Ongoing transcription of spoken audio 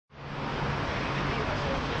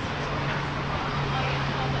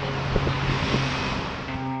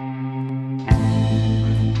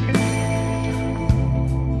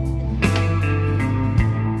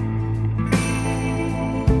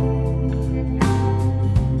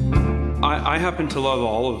I happen to love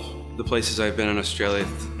all of the places I've been in Australia.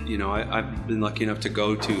 You know, I've been lucky enough to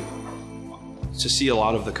go to see a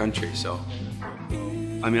lot of the country. So,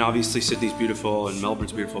 I mean, obviously Sydney's beautiful and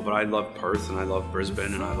Melbourne's beautiful, but I love Perth and I love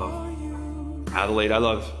Brisbane and I love Adelaide. I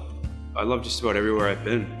love just about everywhere I've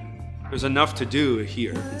been. There's enough to do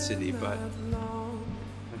here in Sydney, but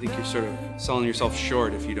I think you're sort of selling yourself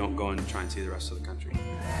short if you don't go and try and see the rest of the country.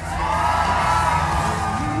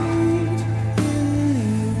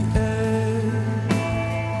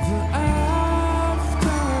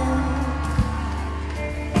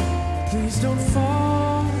 Please don't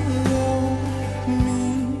follow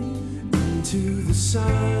me into the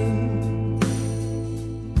sun.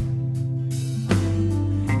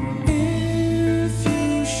 If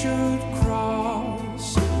you should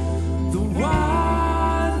cross the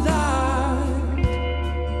white line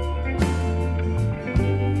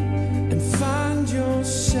and find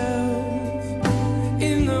yourself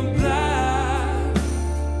in the black.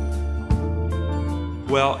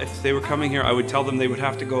 Well, if they were coming here, I would tell them they'd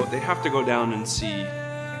have to go down and see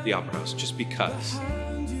the Opera House, just because.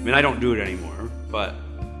 I mean, I don't do it anymore, but,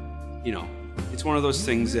 you know, it's one of those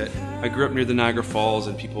things that I grew up near the Niagara Falls,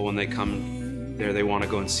 and people, when they come there, they want to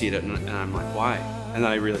go and see it, and I'm like, why? And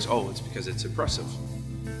then I realized, oh, it's because it's impressive.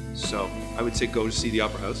 So I would say go to see the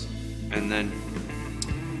Opera House, and then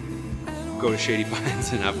go to Shady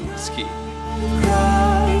Pines and have a whiskey.